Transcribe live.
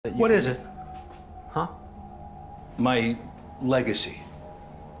What is it? Huh? My legacy.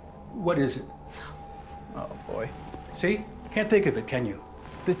 What is it? Oh boy. See? Can't think of it, can you?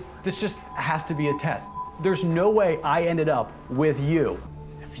 This just has to be a test. There's no way I ended up with you.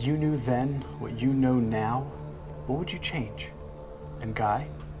 If you knew then what you know now, what would you change? And Guy,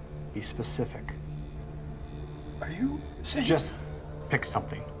 be specific. Are you saying... Just pick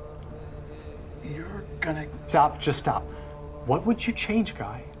something. You're gonna... Stop, just stop. What would you change,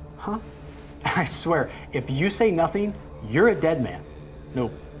 Guy? Huh? I swear, if you say nothing, you're a dead man. No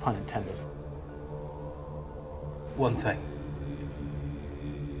pun intended. One thing.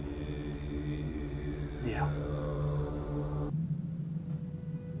 Yeah.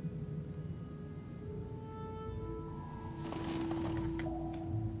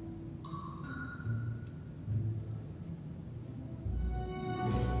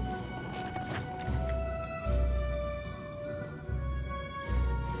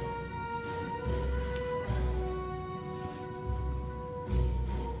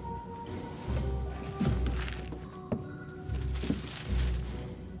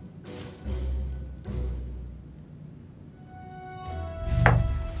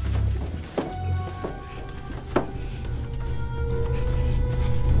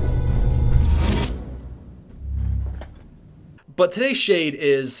 But today's shade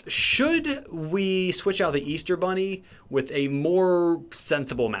is, should we switch out the Easter Bunny with a more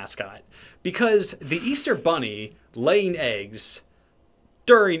sensible mascot? Because the Easter Bunny laying eggs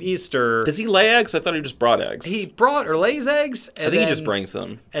during Easter... Does he lay eggs? I thought he just brought eggs. He brought or lays eggs. And I think then, he just brings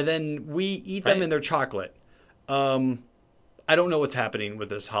them. And then we eat them in their chocolate. I don't know what's happening with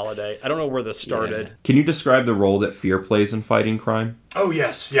this holiday. I don't know where this started. Yeah. Can you describe the role that fear plays in fighting crime? Oh,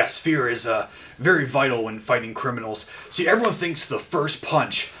 yes. Yes, fear is very vital when fighting criminals. See, everyone thinks the first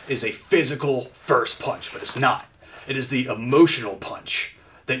punch is a physical first punch, but it's not. It is the emotional punch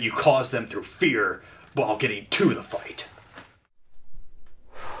that you cause them through fear while getting to the fight.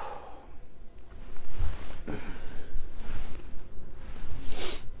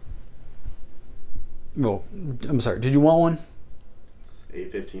 Oh, I'm sorry. Did you want one?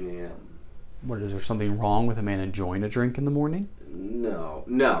 It's 8:15 a.m. What, is there something wrong with a man enjoying a drink in the morning? No.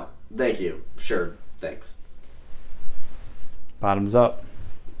 Thank you. Sure, thanks. Bottoms up.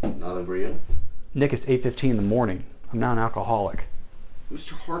 Nothing for you? Nick, it's 8:15 in the morning. I'm not an alcoholic.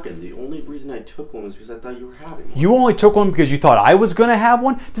 Mr. Harkin, the only reason I took one was because I thought you were having one. You only took one because you thought I was going to have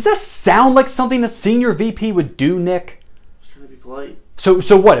one? Does that sound like something a senior VP would do, Nick? I was trying to be polite. So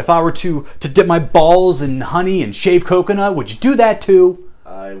what, if I were to dip my balls in honey and shave coconut, would you do that too?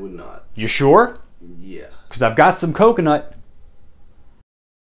 I would not. You sure? Yeah. Because I've got some coconut.